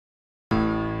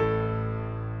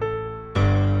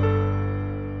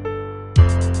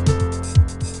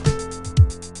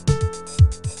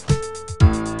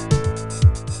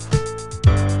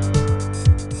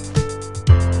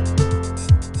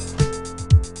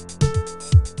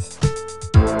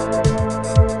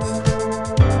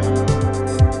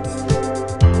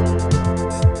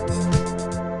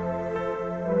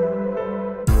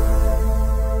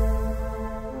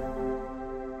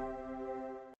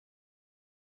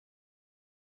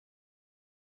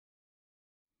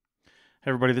Hey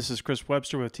everybody, this is Chris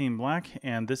Webster with Team Black,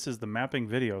 and this is the mapping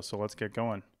video, so let's get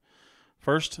going.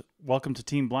 First, welcome to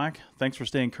Team Black. Thanks for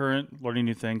staying current, learning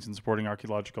new things, and supporting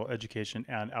archaeological education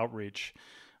and outreach.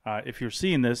 If you're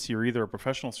seeing this, you're either a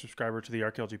professional subscriber to the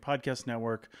Archaeology Podcast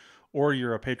Network, or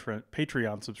you're a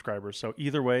Patreon subscriber. So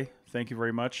either way, thank you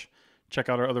very much. Check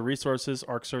out our other resources,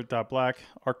 arccert.black,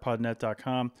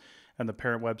 arcpodnet.com, and the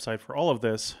parent website for all of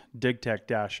this,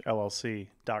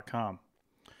 digtech-llc.com.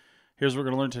 Here's what we're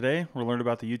going to learn today. We're going to learn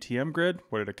about the UTM Grid.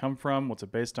 Where did it come from? What's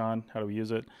it based on? How do we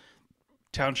use it?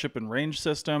 Township and Range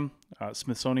system,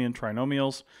 Smithsonian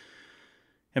Trinomials,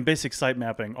 and basic site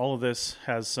mapping. All of this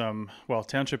has some, well,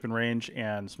 Township and Range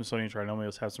and Smithsonian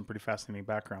Trinomials have some pretty fascinating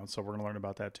backgrounds, so we're going to learn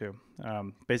about that too.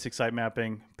 Basic site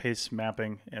mapping, pace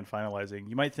mapping, and finalizing.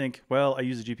 You might think, well, I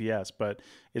use a GPS, but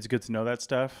it's good to know that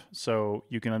stuff so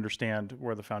you can understand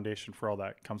where the foundation for all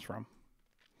that comes from.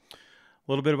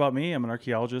 A little bit about me. I'm an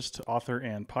archaeologist, author,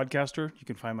 and podcaster. You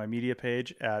can find my media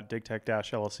page at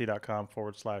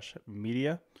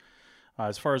digtech-llc.com/media.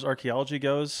 As far as archaeology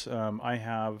goes, I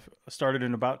have started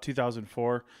in about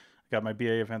 2004. I got my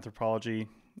BA of anthropology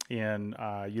in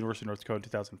University of North Dakota in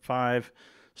 2005,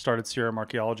 started CRM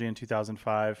archaeology in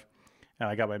 2005, and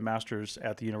I got my master's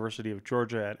at the University of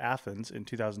Georgia at Athens in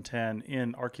 2010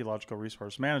 in archaeological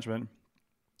resource management.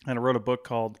 And I wrote a book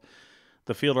called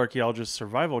The Field Archaeologist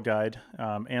Survival Guide,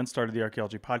 and started the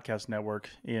Archaeology Podcast Network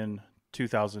in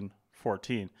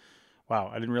 2014. Wow,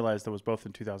 I didn't realize that was both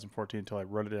in 2014 until I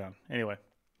wrote it down. Anyway.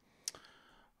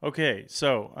 Okay,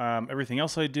 so everything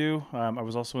else I do, I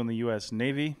was also in the U.S.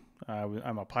 Navy.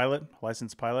 I'm a pilot,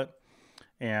 licensed pilot,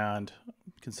 and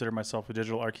consider myself a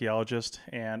digital archaeologist,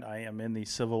 and I am in the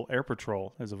Civil Air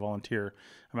Patrol as a volunteer.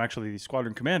 I'm actually the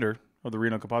squadron commander of the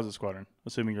Reno Composite Squadron,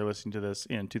 assuming you're listening to this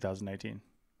in 2019.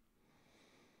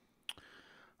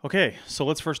 Okay, so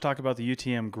let's first talk about the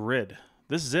UTM Grid.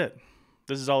 This is it.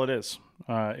 This is all it is.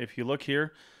 If you look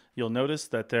here, you'll notice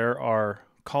that there are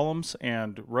columns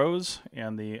and rows,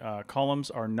 and the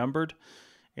columns are numbered,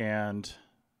 and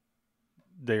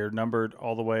they are numbered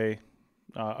all the way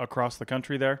across the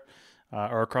country there,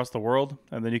 or across the world.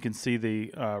 And then you can see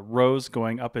the rows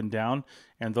going up and down,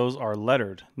 and those are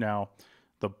lettered. Now,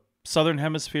 the southern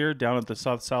hemisphere down at the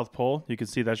South Pole, you can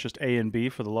see that's just A and B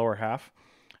for the lower half,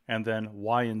 and then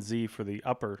Y and Z for the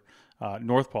upper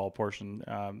North Pole portion,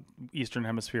 Eastern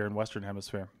Hemisphere and Western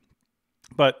Hemisphere.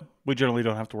 But we generally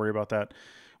don't have to worry about that.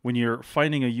 When you're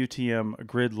finding a UTM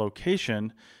grid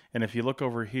location, and if you look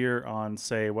over here on,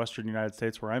 say, Western United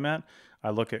States where I'm at, I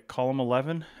look at column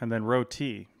 11 and then row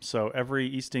T. So every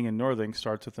easting and northing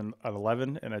starts with an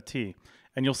 11 and a T.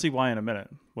 And you'll see why in a minute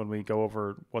when we go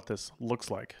over what this looks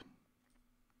like.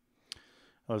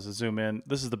 Let's zoom in.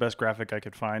 This is the best graphic I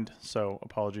could find, so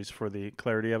apologies for the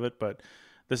clarity of it, but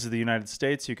this is the United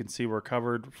States. You can see we're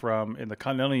covered from, in the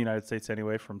continental United States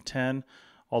anyway, from 10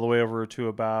 all the way over to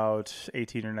about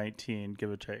 18 or 19, give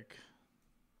or take.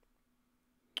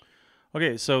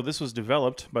 Okay, so this was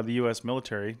developed by the U.S.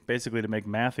 military, basically to make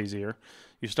math easier.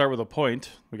 You start with a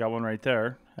point, we got one right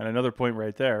there, and another point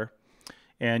right there,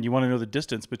 and you want to know the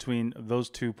distance between those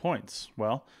 2 points.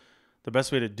 Well, the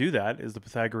best way to do that is the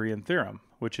Pythagorean theorem,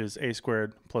 which is a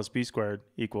squared plus b squared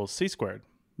equals c squared.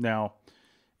 Now,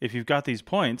 if you've got these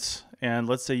points, and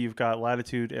let's say you've got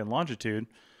latitude and longitude,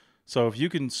 so if you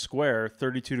can square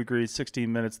 32 degrees,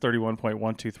 16 minutes,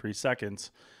 31.123 seconds,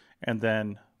 and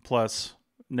then plus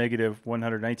negative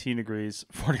 119 degrees,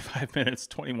 45 minutes,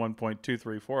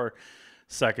 21.234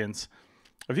 seconds,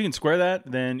 if you can square that,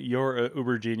 then you're an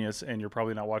uber genius, and you're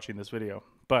probably not watching this video.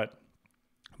 But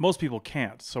most people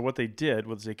can't. So what they did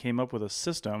was they came up with a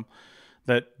system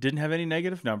that didn't have any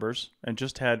negative numbers and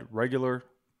just had regular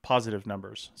positive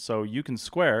numbers. So you can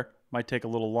square, might take a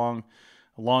little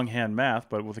longhand math,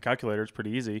 but with a calculator it's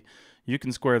pretty easy. You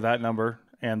can square that number,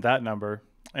 and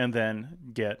then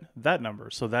get that number.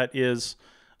 So that is,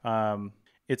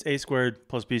 it's a squared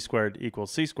plus b squared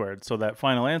equals c squared. So that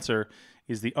final answer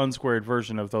is the unsquared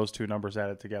version of those two numbers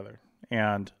added together.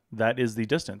 And that is the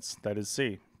distance, that is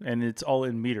c. And it's all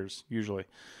in meters, usually,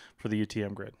 for the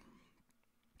UTM grid.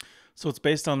 So it's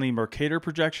based on the Mercator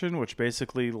projection, which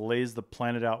basically lays the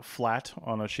planet out flat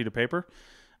on a sheet of paper.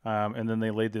 And then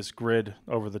they laid this grid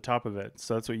over the top of it.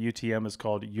 So that's what UTM is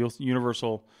called,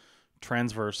 Universal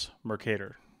Transverse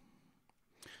Mercator.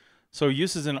 So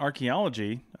uses in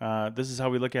archaeology, this is how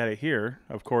we look at it here.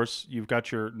 Of course, you've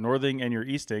got your northing and your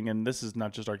easting, and this is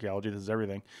not just archaeology, this is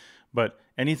everything. But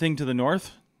anything to the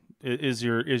north is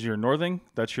your northing.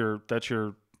 That's your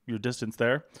distance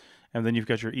there, and then you've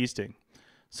got your easting.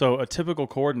 So a typical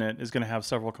coordinate is going to have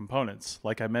several components.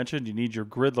 Like I mentioned, you need your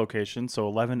grid location,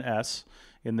 so 11S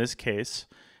in this case,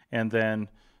 and then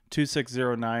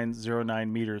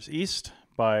 260909 meters east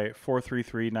by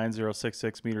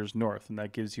 4339066 meters north, and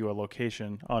that gives you a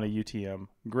location on a UTM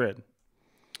grid.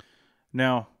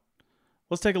 Now,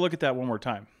 let's take a look at that one more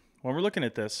time. When we're looking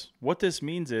at this, what this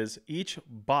means is each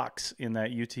box in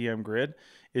that UTM grid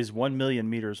is 1 million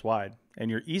meters wide, and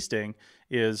your easting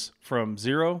is from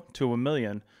 0 to 1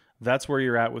 million. That's where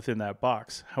you're at within that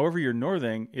box. However, your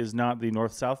northing is not the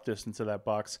north-south distance of that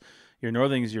box. Your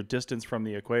northing is your distance from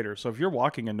the equator. So if you're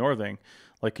walking a northing,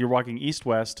 like you're walking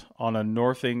east-west on a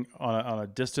northing, on a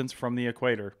distance from the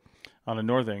equator, on a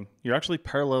northing, you're actually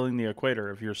paralleling the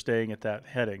equator if you're staying at that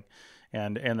heading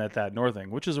and at that northing,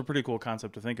 which is a pretty cool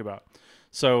concept to think about.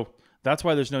 So that's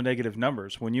why there's no negative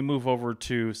numbers. When you move over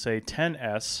to, say,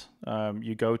 10S,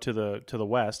 you go to the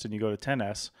west and you go to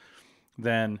 10S,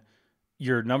 then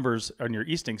your numbers on your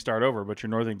easting start over, but your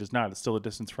northing does not. It's still a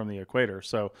distance from the equator.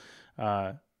 So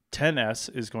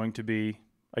 10S is going to be,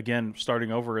 again, starting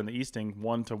over in the easting,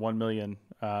 1 to 1 million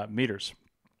meters.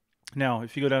 Now,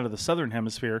 if you go down to the southern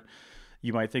hemisphere,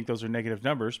 you might think those are negative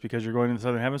numbers because you're going in the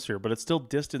southern hemisphere, but it's still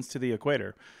distance to the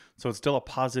equator. So it's still a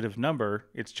positive number.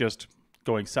 It's just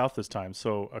going south this time.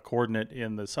 So a coordinate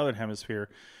in the southern hemisphere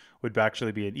would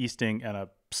actually be an easting and a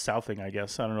southing, I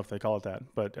guess. I don't know if they call it that,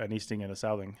 but an easting and a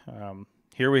southing.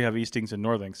 Here we have eastings and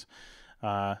northings.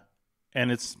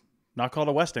 And it's not called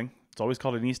a westing. It's always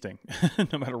called an easting,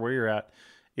 no matter where you're at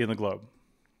in the globe.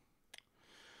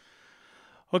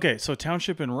 Okay, so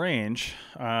Township and Range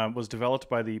was developed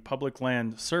by the Public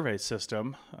Land Survey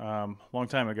System a long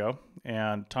time ago,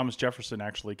 and Thomas Jefferson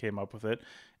actually came up with it.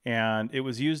 And it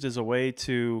was used as a way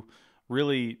to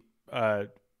really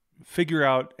figure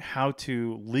out how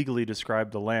to legally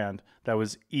describe the land that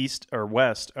was east or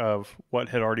west of what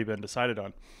had already been decided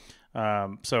on.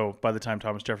 So by the time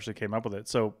Thomas Jefferson came up with it,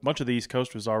 so much of the East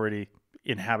Coast was already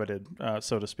inhabited,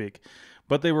 so to speak,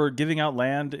 but they were giving out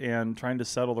land and trying to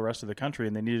settle the rest of the country,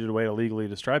 and they needed a way to legally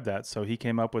describe that. So he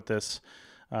came up with this,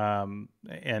 and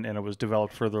it was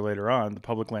developed further later on, the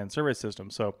Public Land Survey System.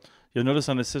 So you'll notice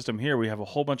on this system here, we have a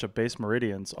whole bunch of base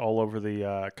meridians all over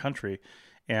the country,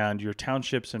 and your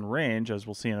townships and range, as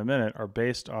we'll see in a minute, are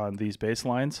based on these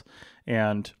baselines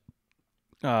and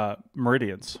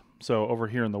meridians. So over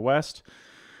here in the west,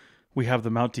 we have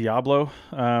the Mount Diablo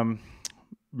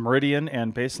meridian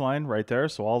and baseline right there.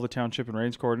 So all the township and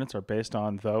range coordinates are based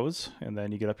on those. And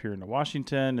then you get up here into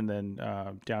Washington, and then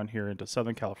down here into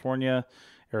Southern California.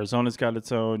 Arizona's got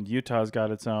its own. Utah's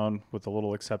got its own, with a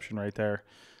little exception right there.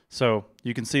 So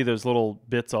you can see there's little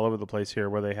bits all over the place here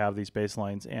where they have these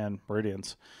baselines and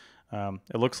meridians.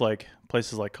 It looks like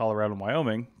places like Colorado and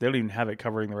Wyoming, they don't even have it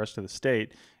covering the rest of the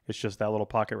state. It's just that little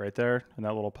pocket right there and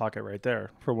that little pocket right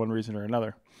there for one reason or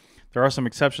another. There are some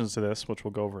exceptions to this, which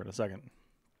we'll go over in a second.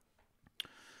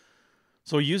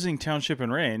 So using township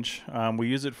and range, we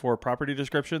use it for property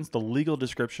descriptions. The legal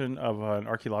description of an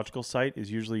archaeological site is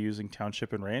usually using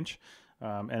township and range,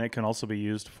 and it can also be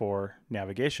used for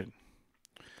navigation.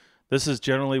 This is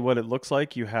generally what it looks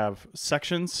like. You have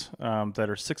sections that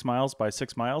are 6 miles by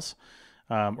 6 miles,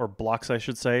 or blocks, I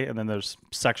should say, and then there's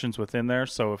sections within there.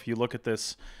 So if you look at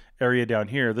this area down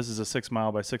here, this is a 6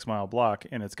 mile by 6 mile block,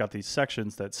 and it's got these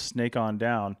sections that snake on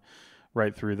down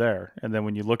right through there. And then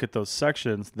when you look at those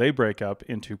sections, they break up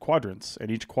into quadrants, and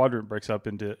each quadrant breaks up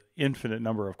into infinite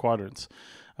number of quadrants.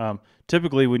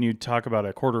 Typically, when you talk about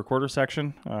a quarter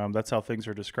section, that's how things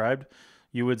are described.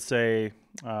 You would say,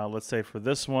 let's say for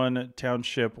this one,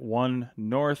 township 1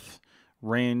 north,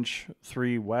 range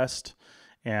 3 west,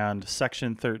 and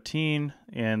section 13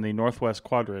 in the northwest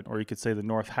quadrant, or you could say the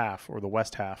north half or the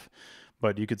west half,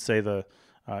 but you could say the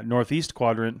northeast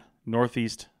quadrant,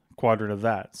 northeast quadrant of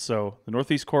that. So the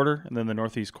northeast quarter and then the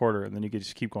northeast quarter, and then you could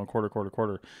just keep going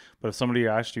quarter. But if somebody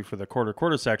asked you for the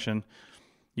quarter section,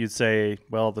 you'd say,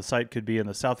 well, the site could be in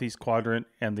the southeast quadrant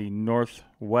and the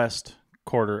northwest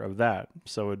quarter of that.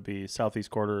 So it'd be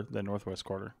southeast quarter, then northwest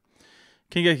quarter.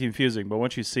 Can get confusing, but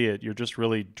once you see it, you're just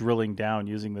really drilling down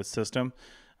using this system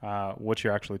what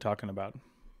you're actually talking about.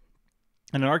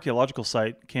 And an archaeological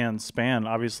site can span,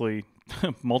 obviously,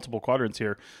 multiple quadrants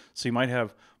here. So you might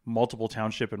have multiple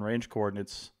township and range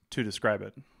coordinates to describe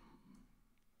it.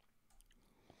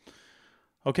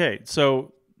 Okay,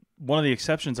 so one of the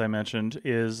exceptions I mentioned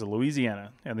is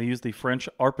Louisiana, and they use the French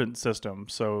arpent system.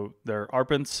 So there are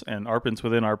arpents and arpents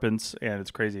within arpents, and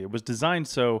it's crazy. It was designed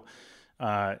so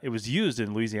it was used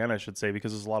in Louisiana, I should say,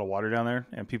 because there's a lot of water down there,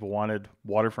 and people wanted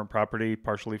waterfront property,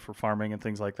 partially for farming and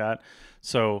things like that.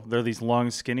 So they're these long,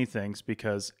 skinny things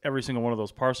because every single one of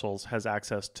those parcels has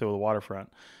access to the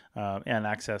waterfront and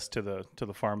access to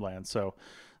the farmland. So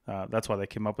That's why they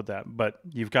came up with that. But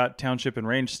you've got Township and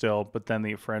Range still, but then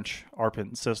the French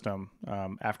ARPANET system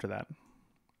after that.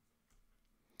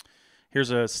 Here's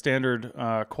a standard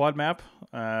quad map.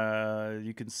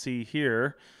 You can see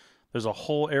here, there's a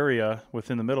whole area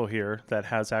within the middle here that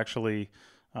has actually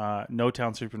no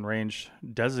Township and Range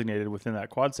designated within that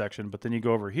quad section. But then you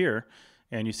go over here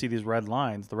and you see these red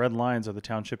lines. The red lines are the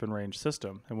Township and Range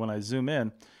system. And when I zoom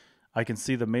in, I can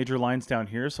see the major lines down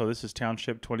here. So this is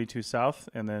Township 22 South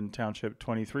and then Township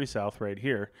 23 South right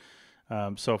here.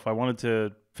 So if I wanted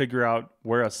to figure out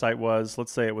where a site was,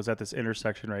 let's say it was at this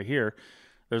intersection right here,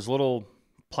 there's little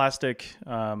plastic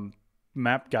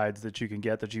map guides that you can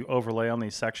get that you overlay on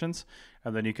these sections,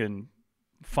 and then you can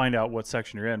find out what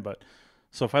section you're in. But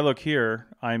so if I look here,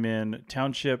 I'm in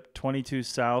Township 22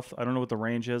 South. I don't know what the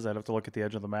range is. I'd have to look at the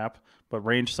edge of the map, but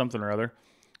range something or other.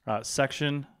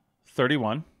 Section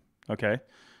 31. Okay.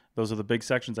 Those are the big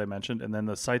sections I mentioned. And then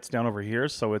the site's down over here.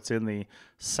 So it's in the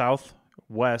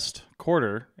southwest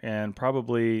quarter and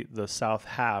probably the south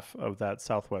half of that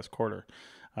southwest quarter.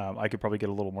 I could probably get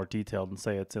a little more detailed and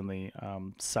say it's in the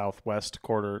southwest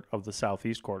quarter of the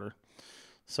southeast quarter.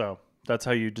 So that's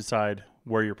how you decide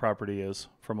where your property is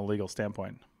from a legal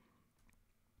standpoint.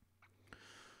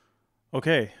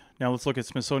 Okay, now let's look at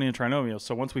Smithsonian Trinomials.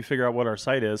 So once we figure out what our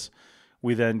site is,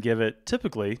 we then give it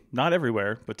typically, not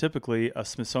everywhere, but typically a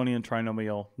Smithsonian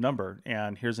Trinomial number.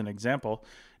 And here's an example,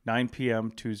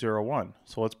 9PM201.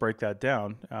 So let's break that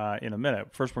down in a minute.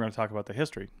 First, we're going to talk about the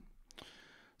history.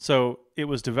 So it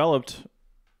was developed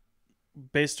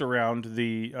based around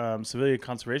the Civilian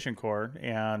Conservation Corps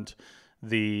and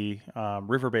the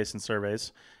river basin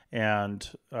surveys and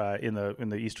in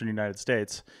the eastern United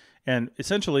States. And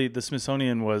essentially the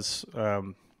Smithsonian was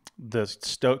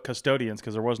the custodians,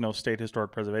 because there was no state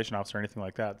historic preservation office or anything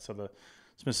like that. So the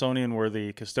Smithsonian were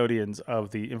the custodians of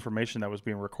the information that was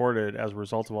being recorded as a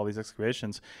result of all these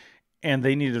excavations. And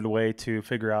they needed a way to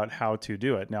figure out how to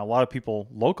do it. Now, a lot of people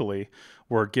locally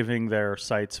were giving their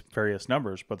sites various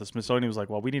numbers, but the Smithsonian was like,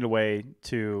 well, we need a way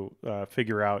to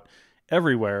figure out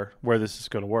everywhere where this is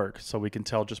going to work. So we can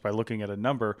tell just by looking at a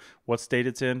number what state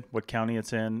it's in, what county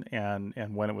it's in,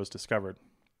 and when it was discovered.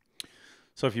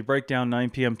 So if you break down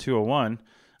 9PM201,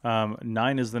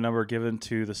 9 is the number given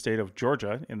to the state of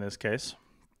Georgia in this case.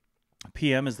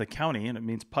 PM is the county, and it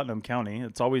means Putnam County.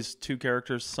 It's always 2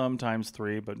 characters, sometimes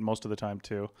 3, but most of the time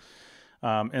 2.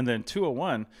 And then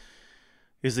 201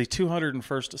 is the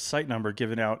 201st site number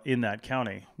given out in that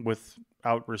county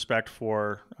without respect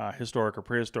for historic or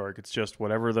prehistoric. It's just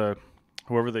whoever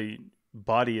the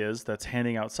body is that's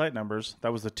handing out site numbers,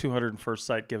 that was the 201st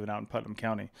site given out in Putnam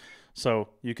County. So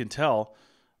you can tell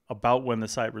about when the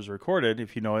site was recorded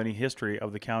if you know any history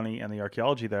of the county and the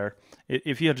archaeology there.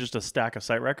 If you had just a stack of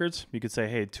site records, you could say,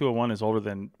 hey, 201 is older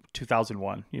than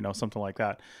 2001, something like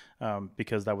that,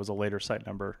 because that was a later site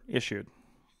number issued.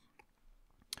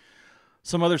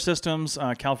 Some other systems,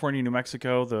 California, New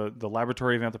Mexico, the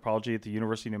Laboratory of Anthropology at the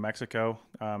University of New Mexico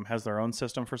has their own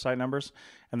system for site numbers.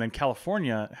 And then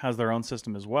California has their own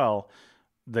system as well.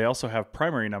 They also have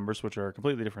primary numbers, which are a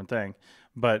completely different thing,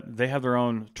 but they have their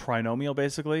own trinomial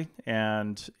basically,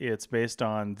 and it's based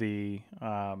on the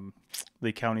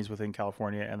counties within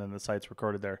California and then the sites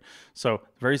recorded there. So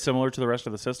very similar to the rest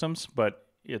of the systems, but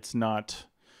it's not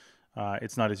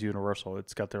as universal.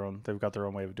 They've got their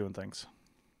own way of doing things.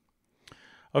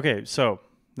 Okay, so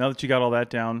now that you got all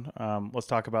that down, let's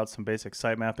talk about some basic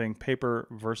site mapping, paper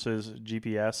versus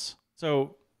GPS.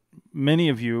 So many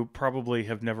of you probably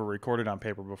have never recorded on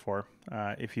paper before.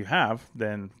 If you have,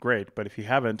 then great. But if you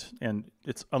haven't, and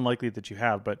it's unlikely that you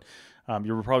have, but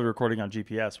you're probably recording on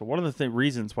GPS. But one of the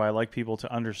reasons why I like people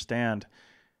to understand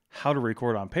how to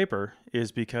record on paper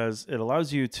is because it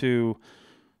allows you to,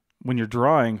 when you're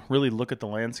drawing, really look at the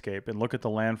landscape and look at the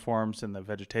landforms and the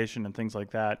vegetation and things like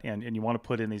that. And you want to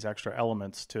put in these extra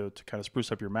elements to kind of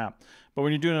spruce up your map. But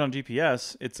when you're doing it on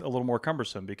GPS, it's a little more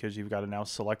cumbersome because you've got to now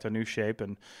select a new shape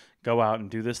and go out and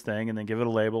do this thing and then give it a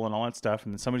label and all that stuff.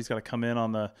 And then somebody's got to come in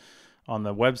on the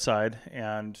website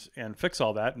and fix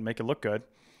all that and make it look good.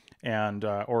 And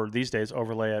or these days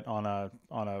overlay it on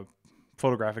a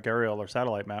photographic aerial or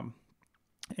satellite map.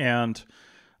 And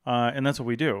that's what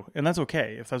we do. And that's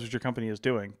okay if that's what your company is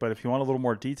doing. But if you want a little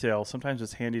more detail, sometimes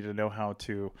it's handy to know how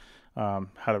to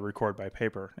record by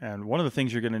paper. And one of the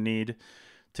things you're going to need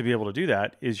to be able to do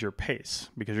that is your pace,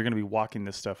 because you're going to be walking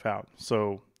this stuff out.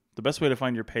 So the best way to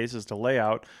find your pace is to lay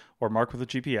out or mark with a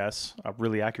GPS, a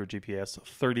really accurate GPS,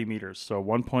 30 meters. So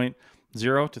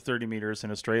 1.0 to 30 meters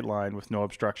in a straight line with no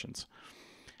obstructions.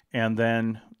 And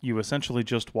then you essentially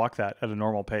just walk that at a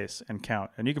normal pace and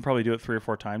count. And you can probably do it 3 or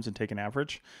 4 times and take an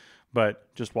average.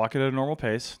 but just walk it at a normal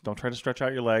pace. Don't try to stretch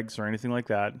out your legs or anything like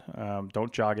that.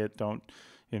 Don't jog it. Don't,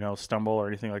 stumble or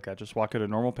anything like that. Just walk at a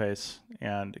normal pace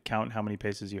and count how many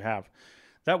paces you have.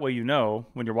 That way,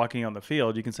 when you're walking on the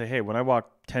field, you can say, hey, when I walk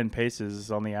 10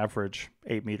 paces on the average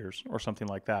 8 meters or something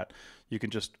like that. You can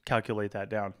just calculate that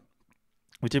down.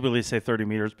 We typically say 30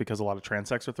 meters because a lot of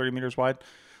transects are 30 meters wide.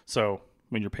 So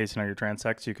when you're pacing on your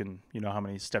transects, you know how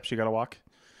many steps you got to walk.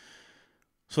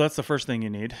 So that's the first thing you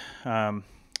need. Then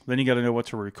you got to know what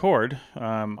to record.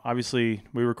 Obviously,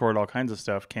 we record all kinds of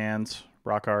stuff: cans,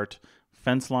 rock art,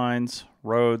 fence lines,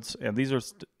 roads, and these are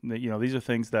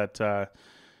things that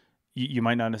you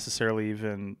might not necessarily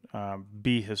even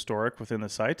be historic within the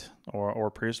site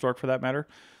or prehistoric for that matter.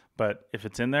 But if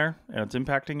it's in there and it's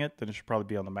impacting it, then it should probably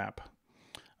be on the map.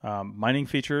 Mining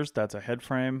features, that's a head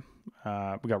frame.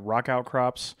 We got rock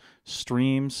outcrops,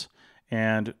 streams,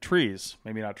 and trees.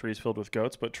 Maybe not trees filled with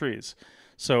goats, but trees.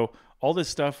 So all this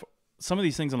stuff, some of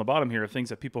these things on the bottom here are things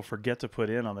that people forget to put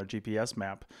in on their GPS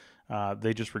map.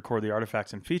 They just record the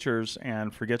artifacts and features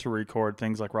and forget to record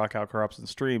things like rock outcrops and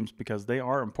streams because they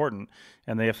are important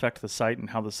and they affect the site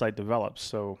and how the site develops.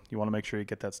 So you want to make sure you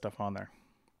get that stuff on there.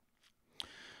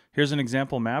 Here's an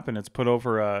example map, and it's put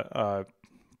over a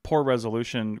poor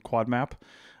resolution quad map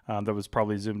that was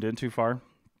probably zoomed in too far.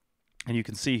 And you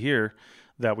can see here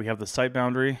that we have the site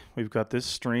boundary. We've got this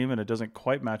stream, and it doesn't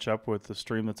quite match up with the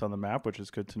stream that's on the map, which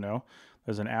is good to know.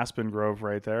 There's an aspen grove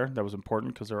right there. That was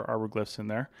important because there are arbor in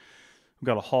there. We've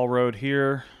got a haul road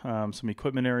here, some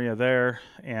equipment area there,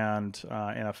 and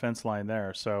a fence line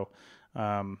there. So,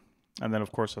 and then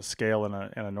of course a scale and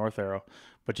a north arrow.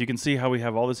 But you can see how we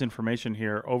have all this information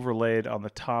here overlaid on the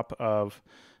top of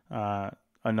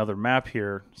another map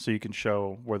here, so you can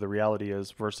show where the reality is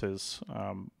versus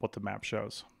what the map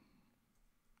shows.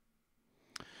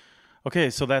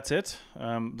 Okay, so that's it.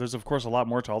 There's of course a lot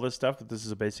more to all this stuff, but this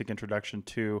is a basic introduction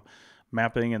to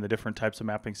mapping and the different types of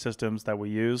mapping systems that we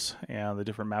use and the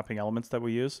different mapping elements that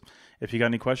we use. If you got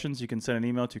any questions, you can send an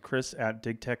email to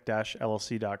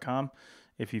chris@digtech-llc.com.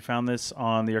 If you found this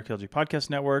on the Archaeology Podcast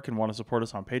Network and want to support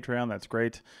us on Patreon, that's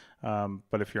great.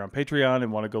 But if you're on Patreon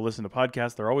and want to go listen to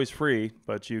podcasts, they're always free,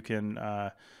 but you can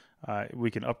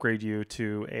we can upgrade you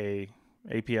to a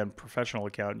APN professional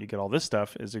account. You get all this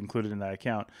stuff is included in that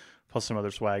account, plus some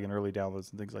other swag and early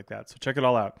downloads and things like that. So check it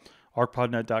all out.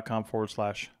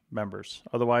 arcpodnet.com/members.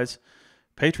 Otherwise,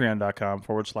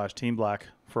 patreon.com/teamblack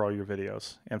for all your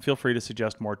videos. And feel free to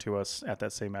suggest more to us at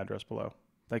that same address below.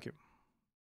 Thank you.